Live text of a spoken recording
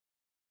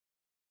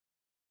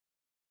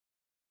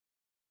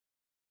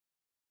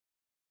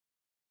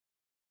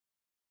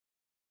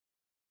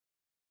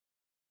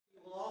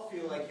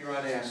feel like you're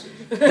on acid.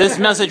 This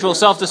message will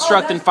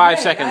self-destruct in 5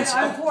 seconds.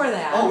 I'm for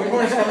that. Oh, we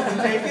weren't supposed to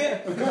take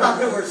it?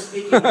 We're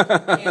speaking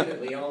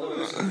candidly, although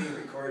this is being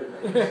recorded.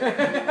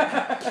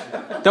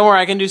 Don't worry,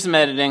 I can do some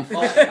editing.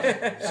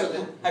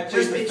 So,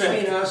 just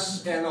between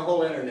us and the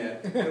whole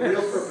internet, the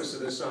real purpose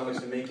of this song is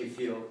to make you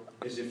feel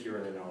as if you're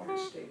in an altered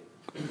state.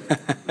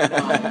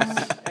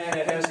 And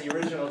it has the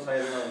original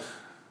title of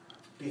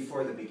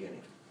Before the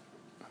Beginning.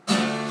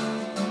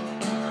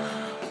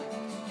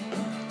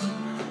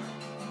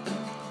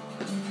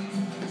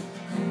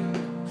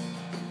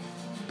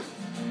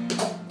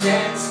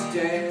 Dance,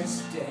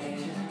 dance,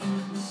 dance.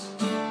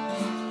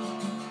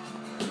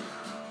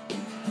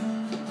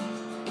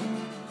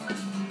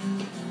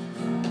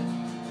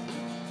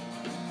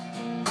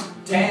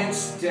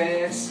 Dance,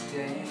 dance,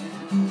 dance.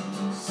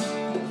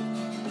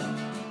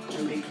 To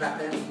be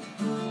clapping,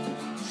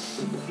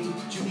 feet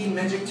to be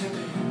magic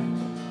tapping.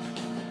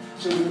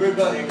 So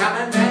everybody come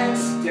and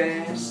dance,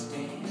 dance,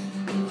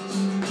 dance.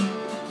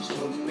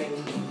 So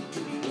made to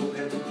be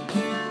open,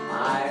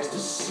 eyes to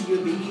see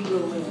your baby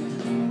glowing.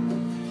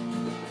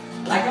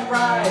 Like a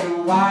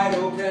bride wide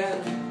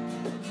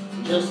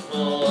open, just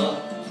for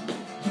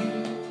you.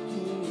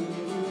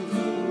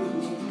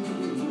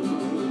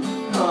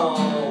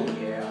 Oh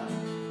yeah.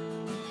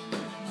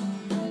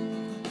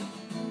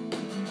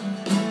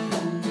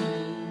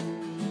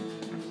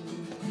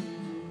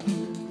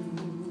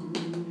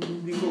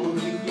 Before the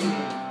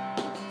beginning,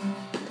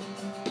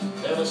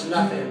 there was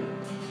nothing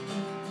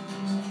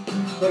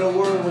but a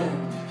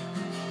whirlwind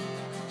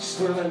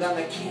swirling down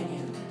the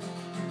canyon,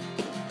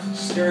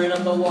 stirring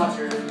up the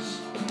waters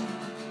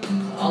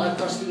all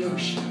across the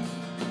ocean,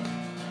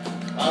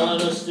 all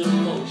in us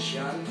in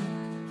motion.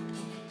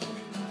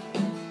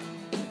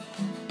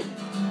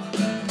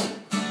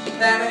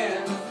 That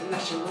in the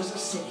flash was a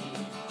city,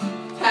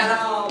 and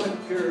all the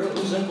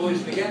girls and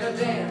boys began to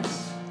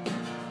dance.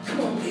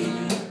 Come on,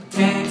 baby,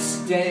 dance,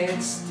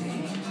 dance,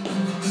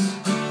 dance.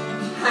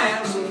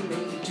 Hands were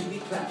made to be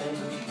clapping,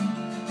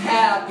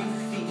 happy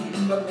feet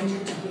but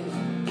meant to win.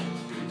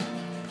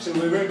 So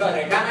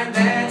everybody come and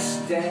dance,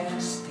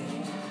 dance,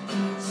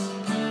 dance.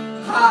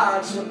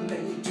 Hearts were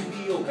made to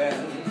be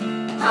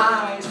open,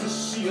 eyes to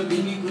see a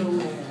baby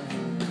glowing.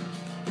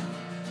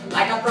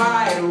 Like a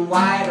bride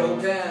wide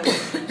open,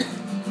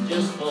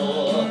 just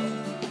for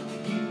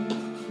you.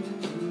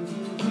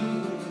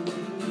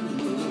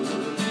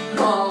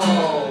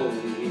 Oh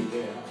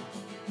yeah.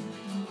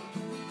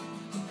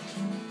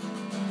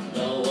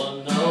 No one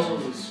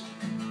knows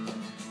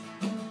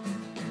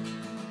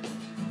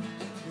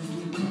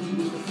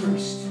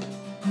first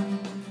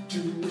to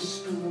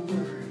whisper a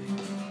word,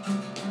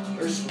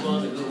 first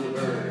one to go a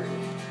bird,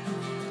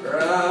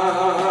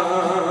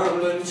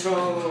 rumbling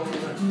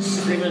tone,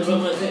 screaming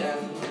from within,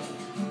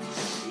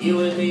 you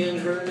and me and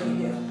her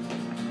again,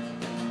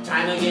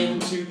 time again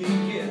to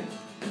begin.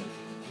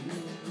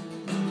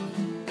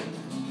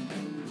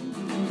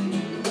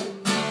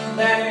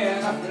 Then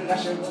in a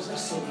flash it was a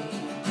city,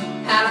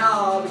 and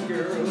all the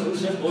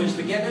girls and boys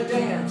began to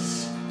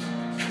dance.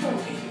 Come on,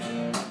 baby.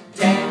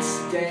 Dance,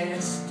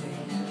 dance,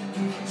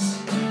 dance.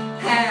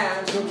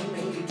 Hands were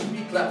made to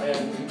be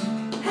clapping,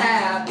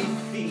 happy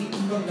feet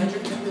for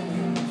magic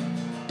tapping.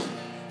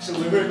 So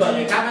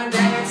everybody come and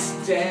dance,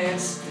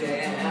 dance,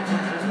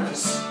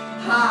 dance.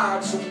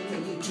 Hearts were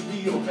made to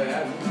be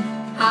open,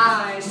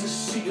 eyes to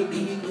see a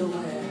baby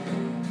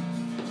glowing.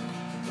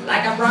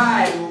 Like a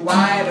bride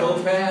wide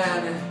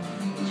open,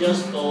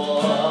 just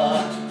for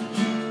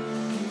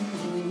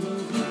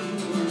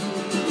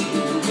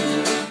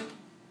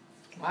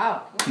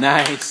Wow.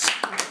 Nice.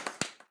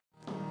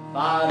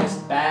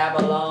 Farthest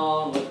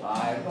Babylon with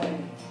highway,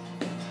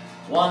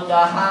 wonder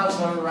house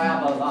of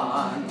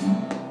Babylon.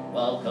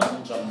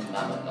 Welcome to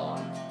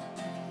Babylon.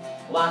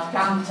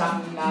 Welcome to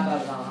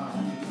Babylon.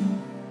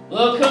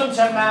 Welcome to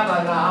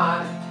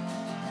Babylon.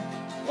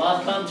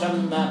 Welcome to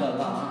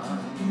Babylon.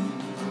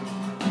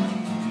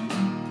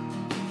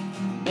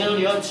 Build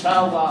your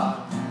tower,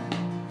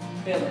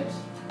 build it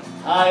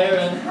higher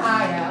and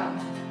higher,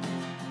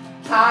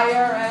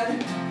 higher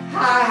and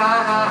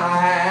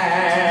higher.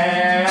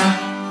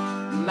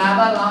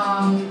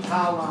 Babylon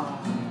Tower,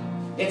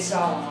 it's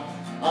all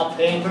a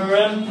paper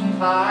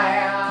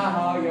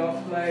empire.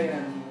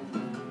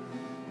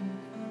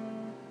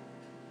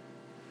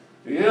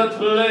 You're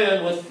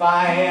playing with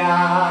fire.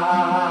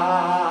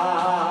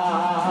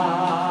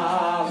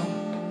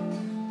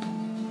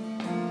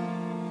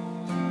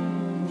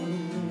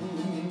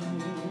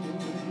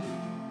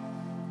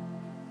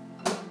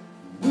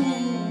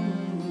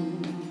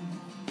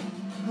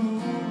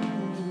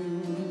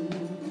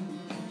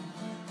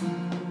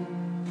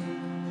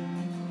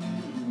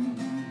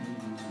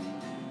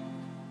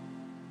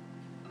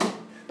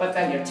 But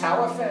then your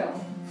tower fell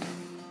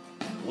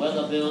when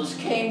the bills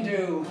came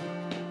due.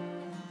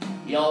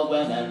 Your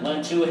women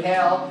went to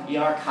hell,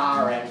 your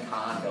car and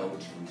condo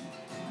too.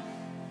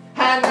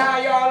 And now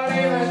you're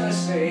leaving the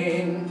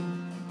scene,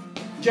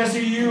 just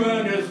you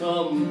and your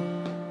thumb.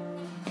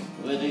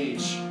 With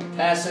each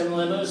passing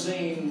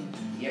limousine,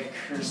 you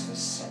curse the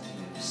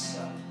setting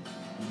sun.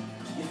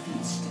 your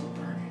feet still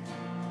burning.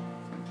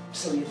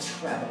 So you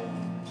travel.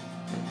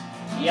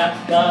 You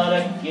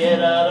gotta get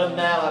out of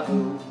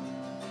Malibu.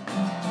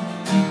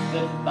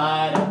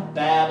 Goodbye to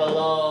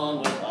Babylon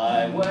with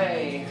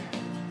highway.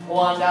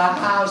 Wonder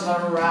how's the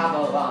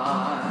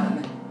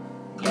Ravelon?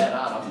 Get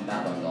out of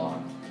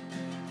Babylon.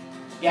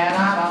 Get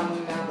out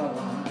of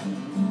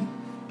Babylon.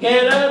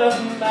 Get out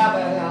of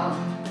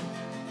Babylon.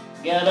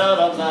 Get out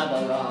of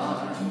Babylon.